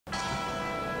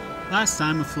Last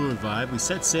time with Fluidvibe, we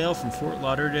set sail from Fort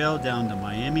Lauderdale down to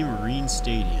Miami Marine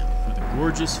Stadium with a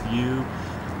gorgeous view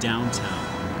of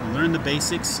downtown. We learned the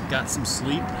basics, got some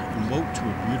sleep, and woke to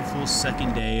a beautiful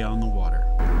second day on the water.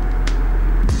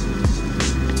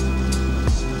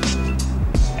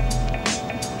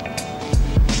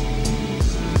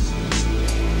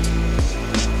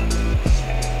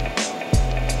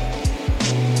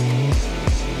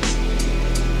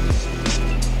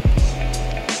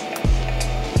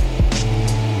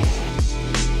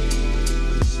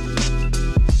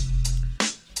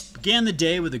 Began the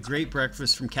day with a great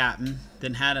breakfast from Captain,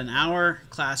 then had an hour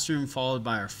classroom followed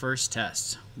by our first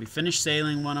test. We finished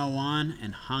Sailing 101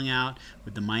 and hung out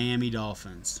with the Miami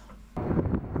Dolphins.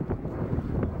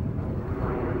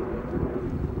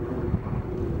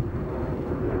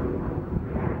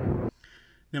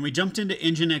 Then we jumped into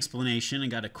engine explanation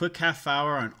and got a quick half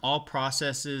hour on all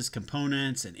processes,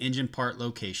 components, and engine part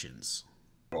locations.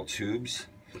 Tubes,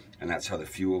 and that's how the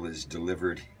fuel is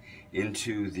delivered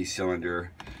into the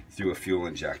cylinder through a fuel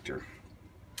injector.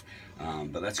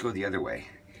 But let's go the other way.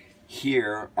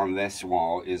 Here on this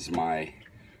wall is my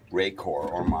Raycor,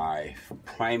 or my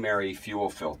primary fuel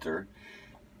filter,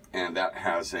 and that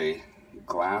has a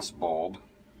glass bulb.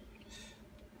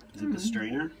 Is it the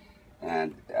strainer?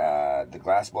 And the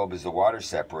glass bulb is the water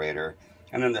separator,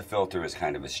 and then the filter is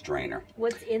kind of a strainer.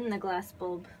 What's in the glass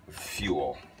bulb?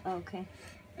 Fuel. Oh, okay.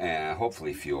 And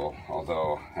hopefully fuel,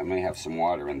 although I may have some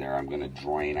water in there I'm going to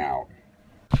drain out.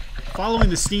 Following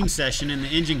the steam session in the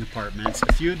engine compartments,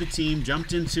 a few of the team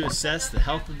jumped in to assess the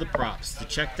health of the props to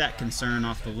check that concern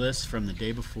off the list from the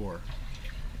day before.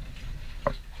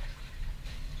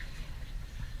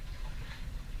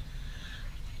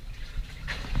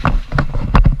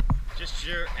 Just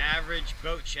your average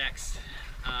boat checks.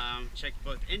 Checked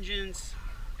both engines.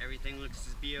 Everything looks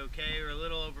to be okay. We're a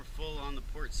little over full on the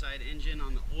port side engine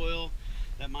on the oil.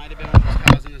 That might have been what was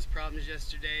causing us problems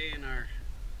yesterday in our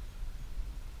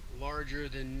larger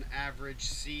than average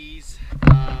seas.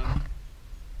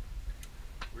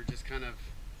 We're just kind of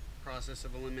process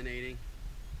of eliminating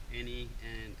any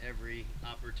and every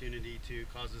opportunity to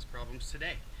cause us problems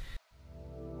today.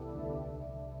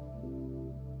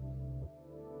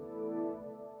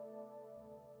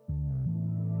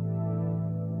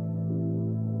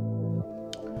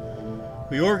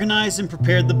 We organized and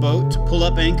prepared the boat to pull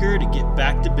up anchor to get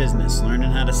back to business,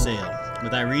 learning how to sail.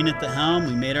 With Irene at the helm,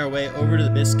 we made our way over to the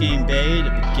Biscayne Bay to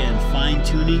begin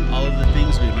fine-tuning all of the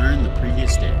things we learned the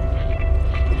previous day.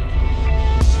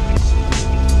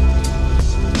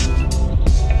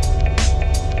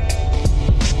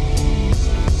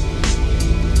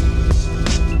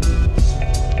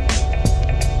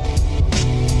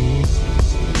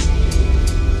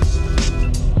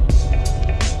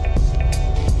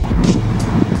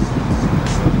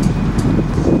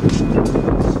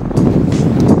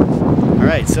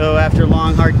 So after a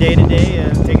long, hard day today,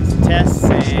 taking some tests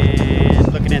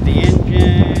and looking at the engine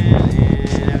and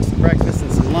having some breakfast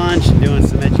and some lunch and doing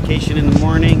some education in the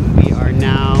morning, we are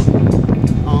now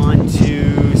on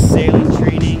to sailing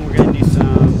training. We're going to do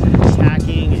some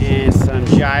tacking and some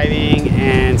jiving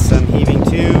and some heaving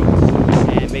too,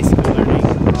 and basically learning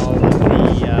all of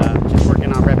the, just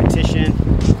working on repetition,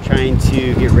 trying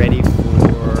to get ready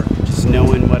for just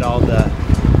knowing what all the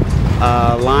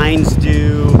lines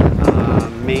do,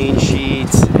 main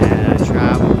sheets, and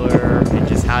traveler, and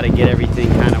just how to get everything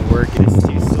kind of working. Just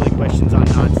two silly questions on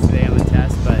knots today on the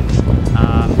test, but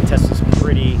the test was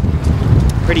pretty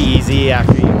easy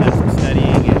after you've done some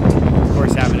studying, and of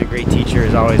course having a great teacher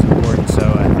is always important,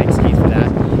 so thanks Keith for that.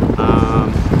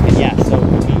 And yeah, so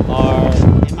we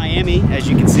are in Miami, as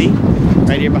you can see,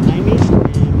 right here behind me,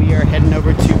 and we are heading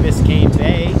over to Biscayne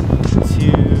Bay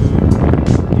to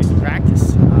do some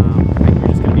practice.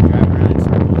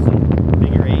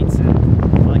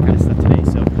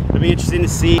 It'll be interesting to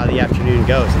see how the afternoon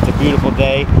goes. It's a beautiful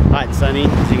day, hot and sunny.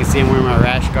 As you can see, I'm wearing my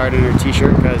rash guard under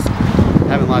t-shirt because I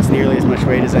haven't lost nearly as much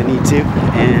weight as I need to.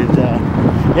 And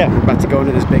yeah, we're about to go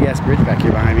into this big ass bridge back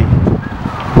here behind me.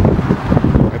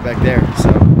 Right back there, so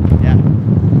yeah.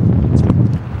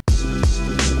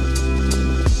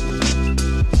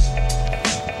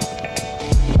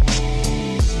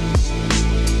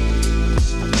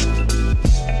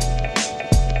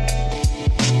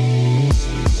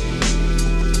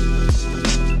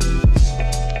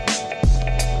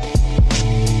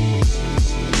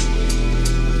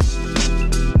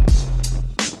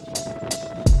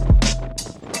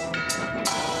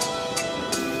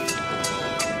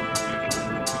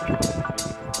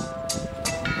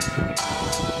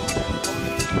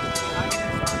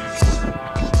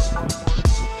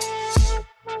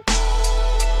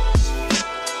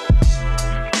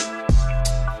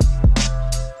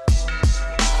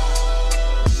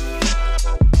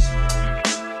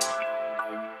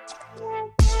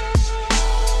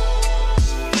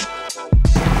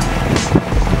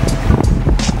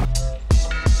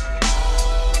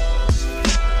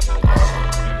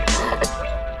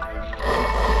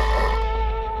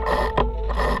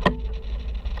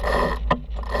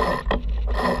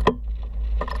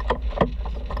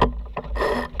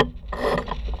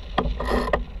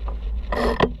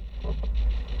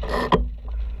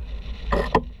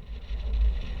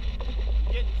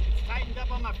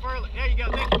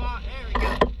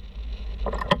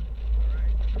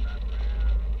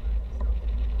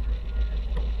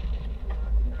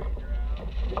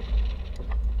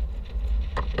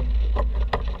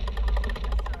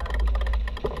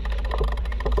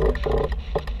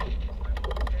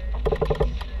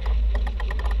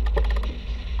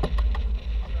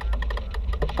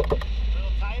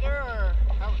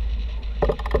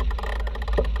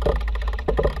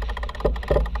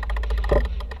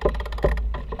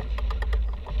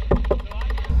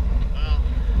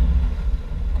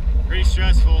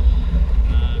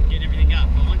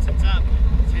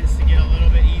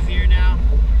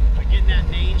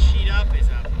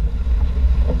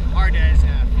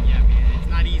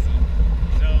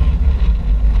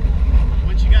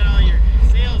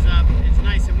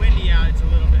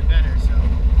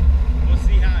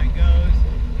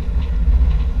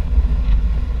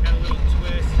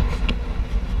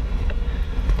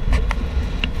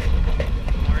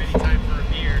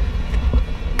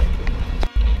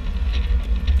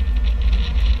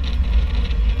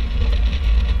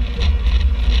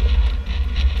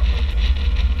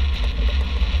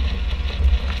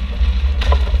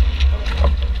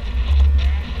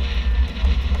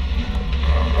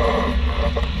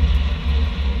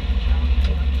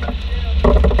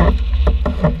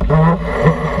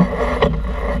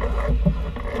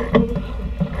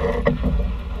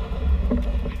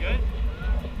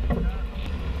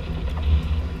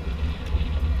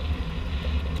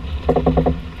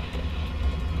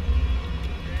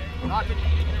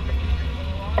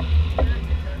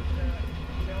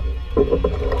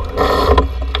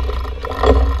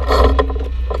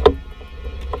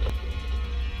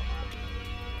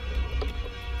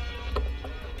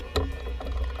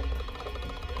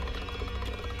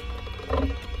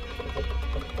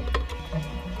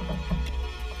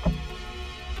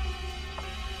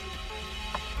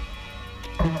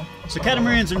 So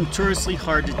catamarans are notoriously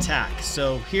hard to tack,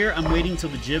 so here I'm waiting till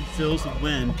the jib fills with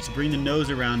wind to bring the nose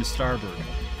around to starboard.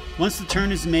 Once the turn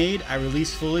is made, I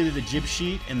release fully to the jib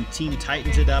sheet and the team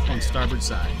tightens it up on starboard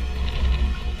side.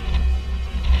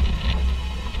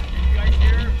 You guys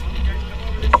here? You guys come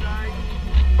over this side.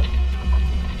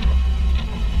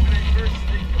 When I start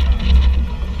thinking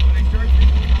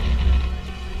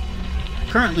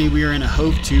Currently we are in a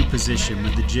hove to position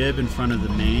with the jib in front of the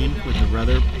main with the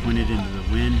rudder pointed into the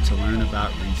wind to learn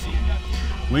about reefing.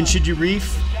 When should you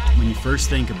reef? When you first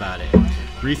think about it.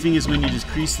 Reefing is when you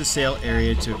decrease the sail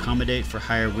area to accommodate for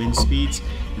higher wind speeds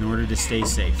in order to stay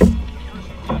safe.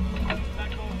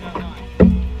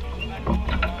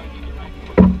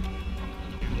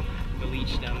 the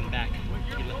leech down in the back.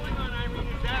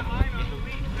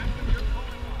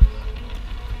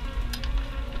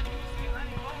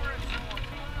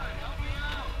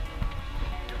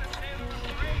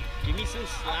 Give me some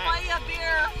slack. I'll buy you a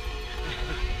beer.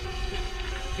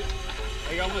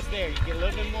 Oh, you're almost there. You get a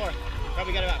little bit more.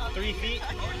 Probably got about 3 feet.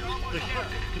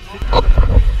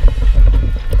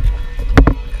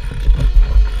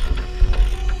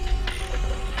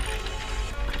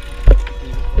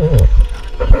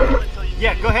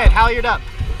 Yeah, go ahead. Halyard up.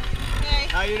 Okay.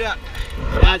 Halyard up.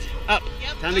 Now it's up.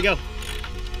 Yep. Time to go.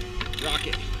 Rock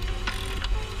it.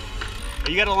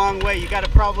 You got a long way. You got to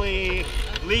probably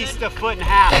at least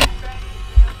 1.5 feet.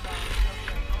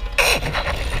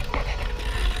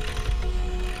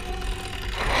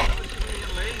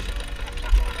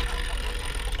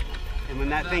 And when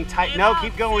that thing tight, no,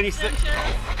 keep going. You slip.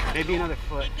 Maybe another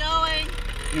foot. Keep going.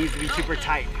 It needs to be super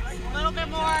tight. A little bit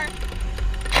more.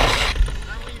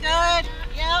 Good.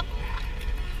 Yep.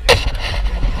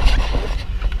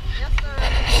 Yes,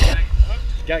 sir.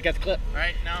 Got the clip. All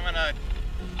right, now I'm gonna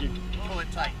pull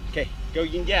it tight. Okay, go.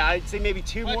 Yeah, I'd say maybe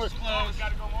 2 more. Close.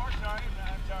 Gotta go more tight.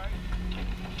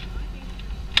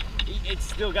 It's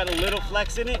still got a little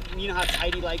flex in it. You know how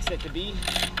tight he likes it to be.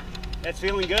 That's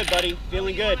feeling good, buddy.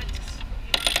 Feeling good.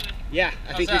 Yeah,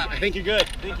 I think you're good.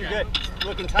 I think you're good.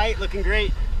 Looking tight, looking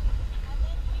great.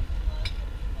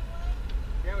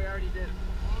 Yeah, we already did.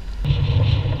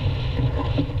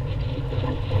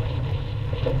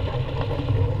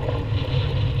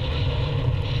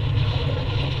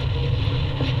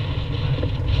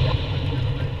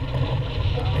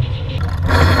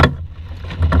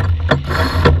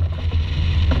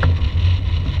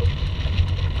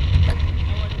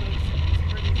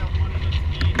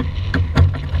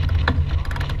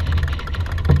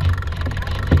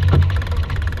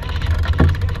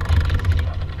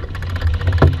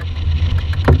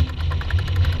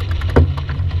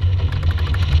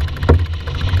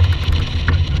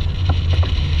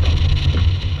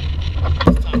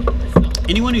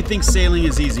 Anyone who thinks sailing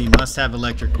is easy must have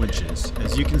electric winches.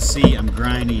 As you can see, I'm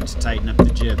grinding to tighten up the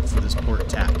jib for this port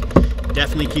tack. It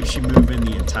definitely keeps you moving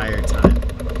the entire time.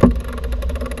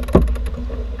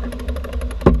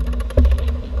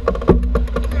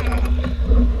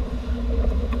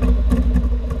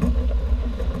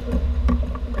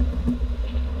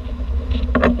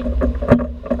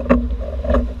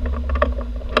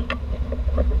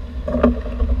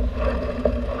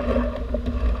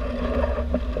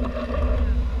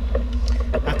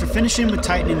 Finishing with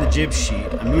tightening the jib sheet,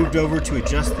 I moved over to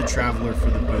adjust the traveler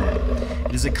for the boom.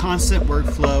 It is a constant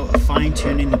workflow of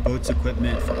fine-tuning the boat's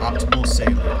equipment for optimal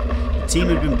sailing. The team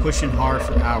had been pushing hard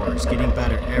for hours, getting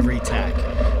better every tack.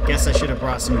 Guess I should have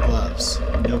brought some gloves.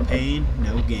 No pain,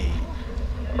 no gain.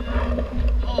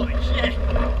 Holy shit!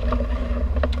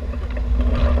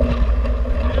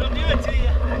 It'll do it to you.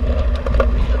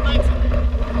 It's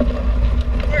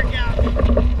a workout.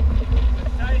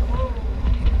 Tight.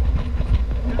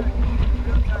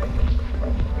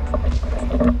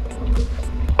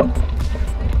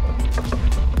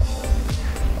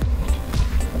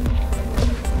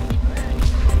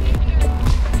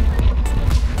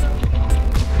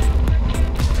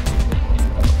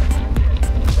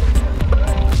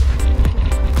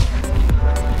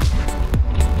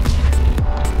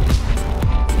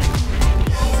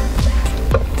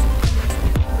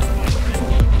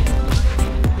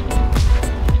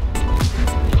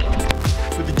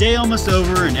 Day almost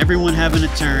over and everyone having a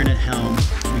turn at helm,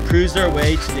 we cruised our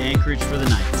way to the anchorage for the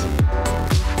night.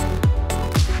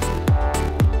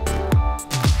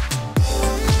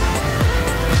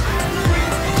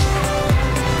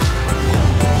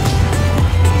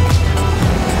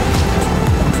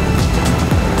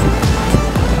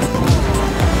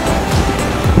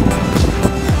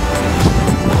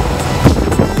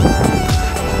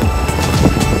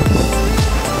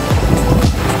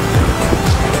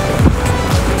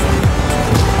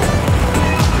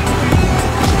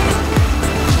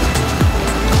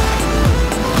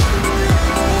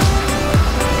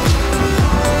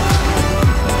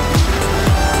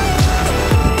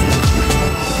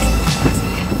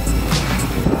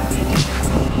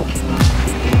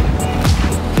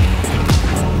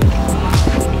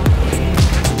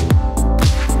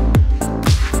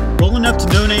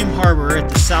 Harbor at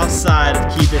the south side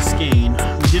of Key Biscayne.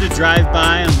 We did a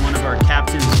drive-by on one of our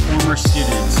captain's former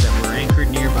students that were anchored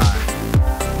nearby.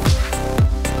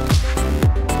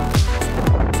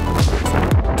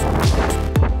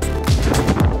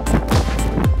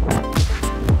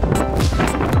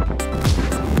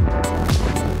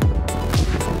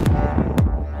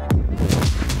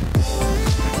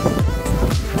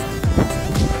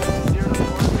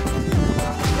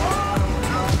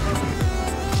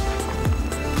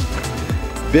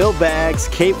 Bill Baggs,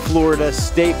 Cape Florida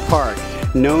State Park,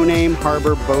 No Name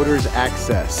Harbor Boaters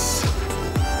Access.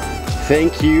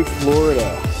 Thank you,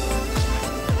 Florida.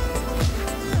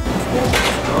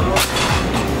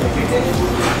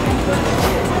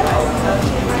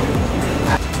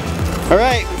 All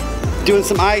right, doing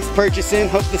some ice purchasing.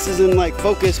 Hope this isn't like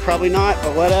focus, probably not,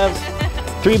 but whatever.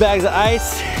 3 bags of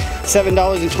ice,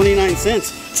 $7.29.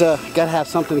 So gotta have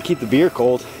something to keep the beer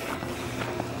cold.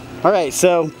 All right,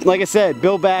 so like I said,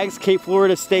 Bill Baggs, Cape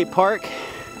Florida State Park.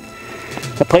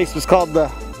 The place was called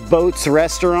the Boats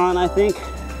Restaurant, I think.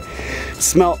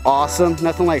 Smelled awesome.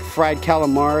 Nothing like fried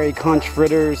calamari, conch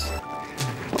fritters,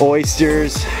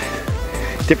 oysters,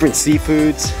 different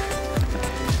seafoods.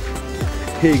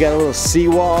 Here you got a little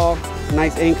seawall,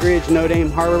 nice anchorage, No Name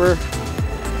Harbor.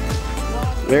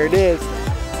 There it is.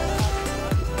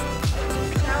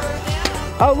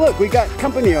 Oh look, we got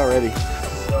company already.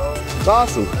 It's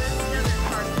awesome.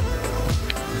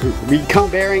 We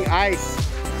come bearing ice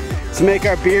to make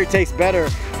our beer taste better.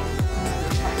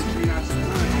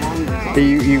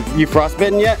 You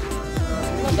frostbitten yet? A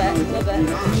little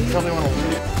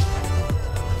bit.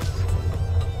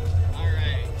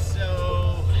 Alright,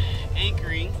 so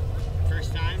anchoring.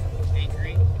 First time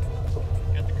anchoring.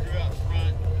 Got the crew out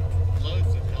front.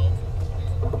 Loads of help.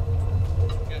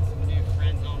 Got some new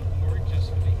friends on board just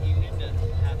for the evening to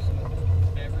have some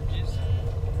beverages.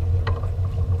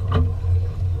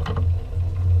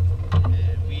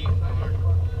 And we are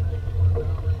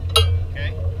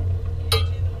okay.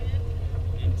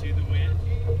 Into the wind.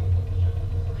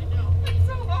 I know, it's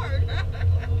so hard.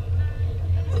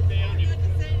 Stay on your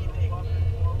Couldn't say anything.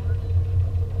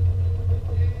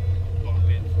 bump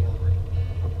in forward.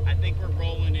 I think we're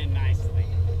rolling in nicely.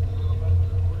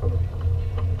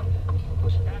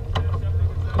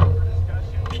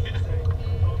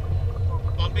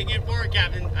 Bumping in forward,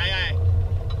 Captain. Aye, aye.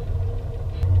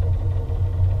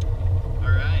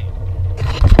 All right.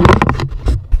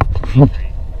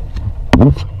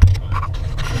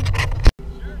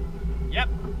 Yep.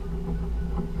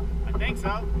 I think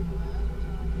so.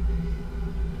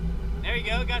 There you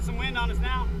go. Got some wind on us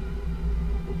now.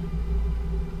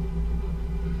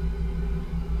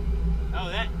 Oh,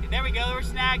 there we go. We're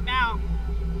snagged now.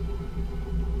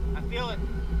 I feel it.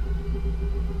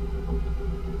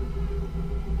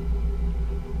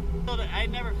 I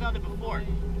never felt it before.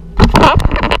 I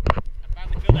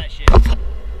finally feel that shit.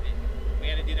 We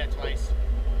had to do that twice.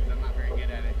 'Cause I'm not very good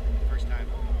at it. First time.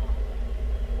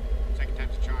 Second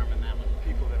time's a charm in that one.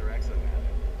 People that are excellent at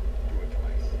it do it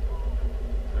twice.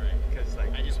 Alright. Because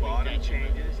like I just the bottom winked at you.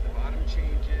 changes,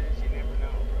 you never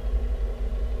know.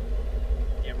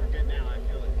 Yeah, we're good now. I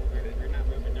feel it. We're not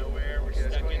moving nowhere. We're Okay,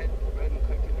 let's stuck go in. ahead and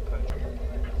click in the clutch.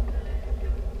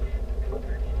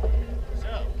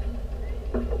 So,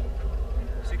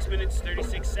 6 minutes,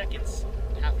 36 seconds.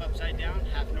 Half upside down,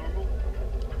 half normal.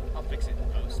 I'll fix it in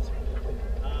post.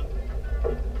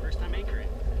 First time anchoring.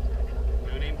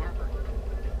 No Name Harbor.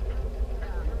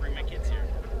 I'm gonna bring my kids here.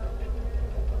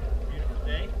 Beautiful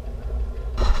day.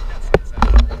 Got sunset.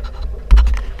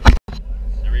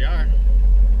 There we are.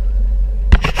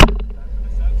 The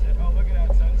sunset. Oh, look at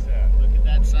that sunset. Look at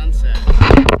that sunset.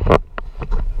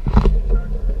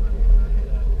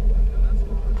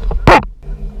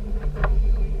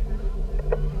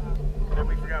 And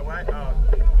we forgot what? Oh,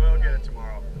 we'll get it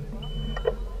tomorrow.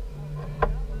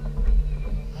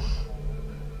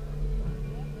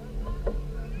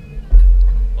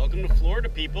 Welcome to Florida,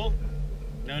 people.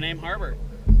 No Name Harbor.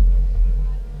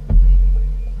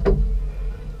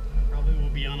 Probably will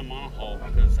be on a monohull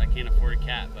because I can't afford a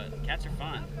cat, but cats are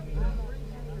fun.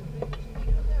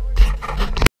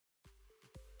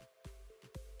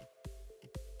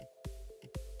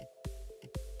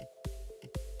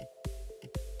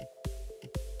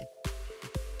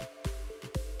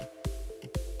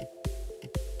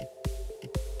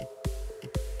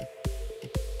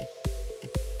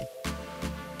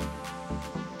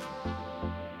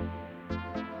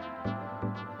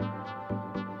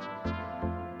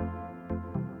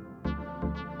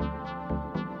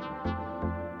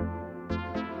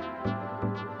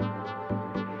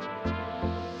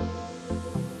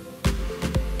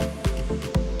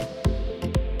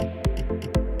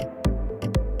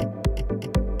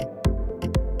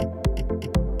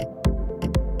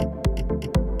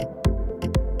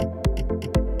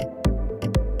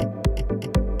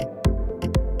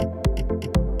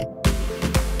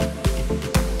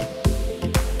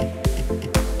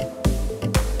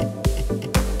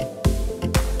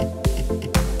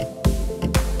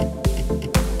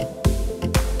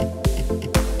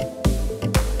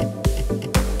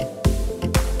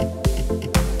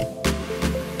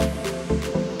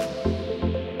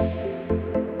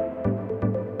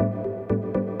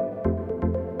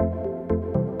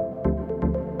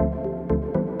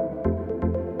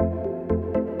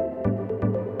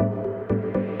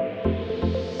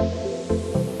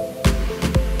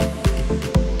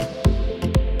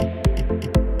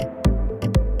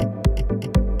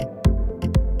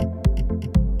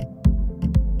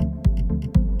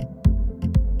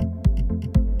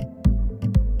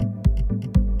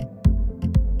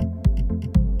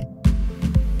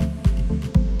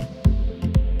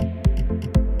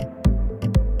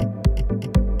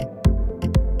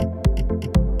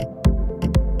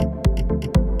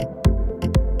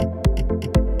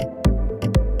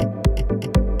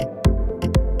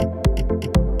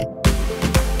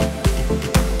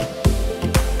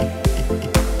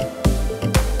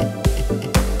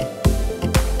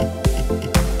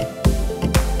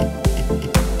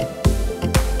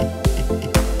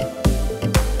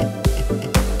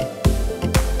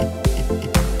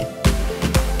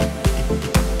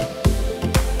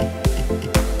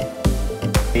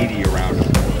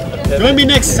 Join me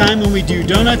next time when we do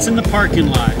donuts in the parking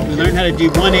lot. We learn how to do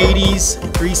 180s,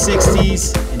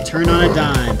 360s, and turn on a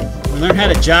dime. We learn how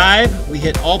to jive, we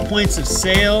hit all points of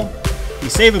sail, we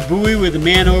save a buoy with the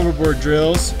man overboard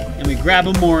drills, and we grab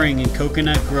a mooring in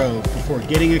Coconut Grove before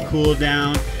getting a cool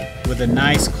down with a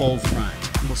nice cold front.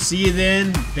 We'll see you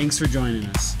then. Thanks for joining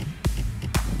us.